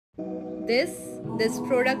This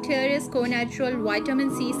product here is Conatural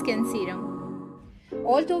Vitamin C Skin Serum.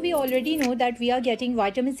 Although we already know that we are getting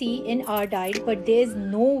vitamin C in our diet, but there is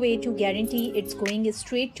no way to guarantee it's going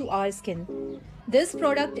straight to our skin. This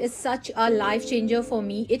product is such a life changer for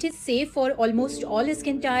me. It is safe for almost all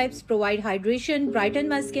skin types, provide hydration, brighten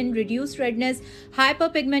my skin, reduce redness,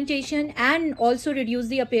 hyperpigmentation, and also reduce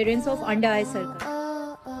the appearance of under eye circle.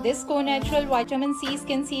 This Co-Natural Vitamin C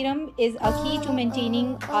Skin Serum is a key to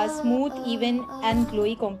maintaining a smooth, even and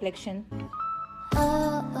glowy complexion.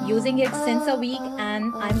 Using it since a week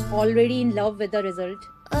and I'm already in love with the result.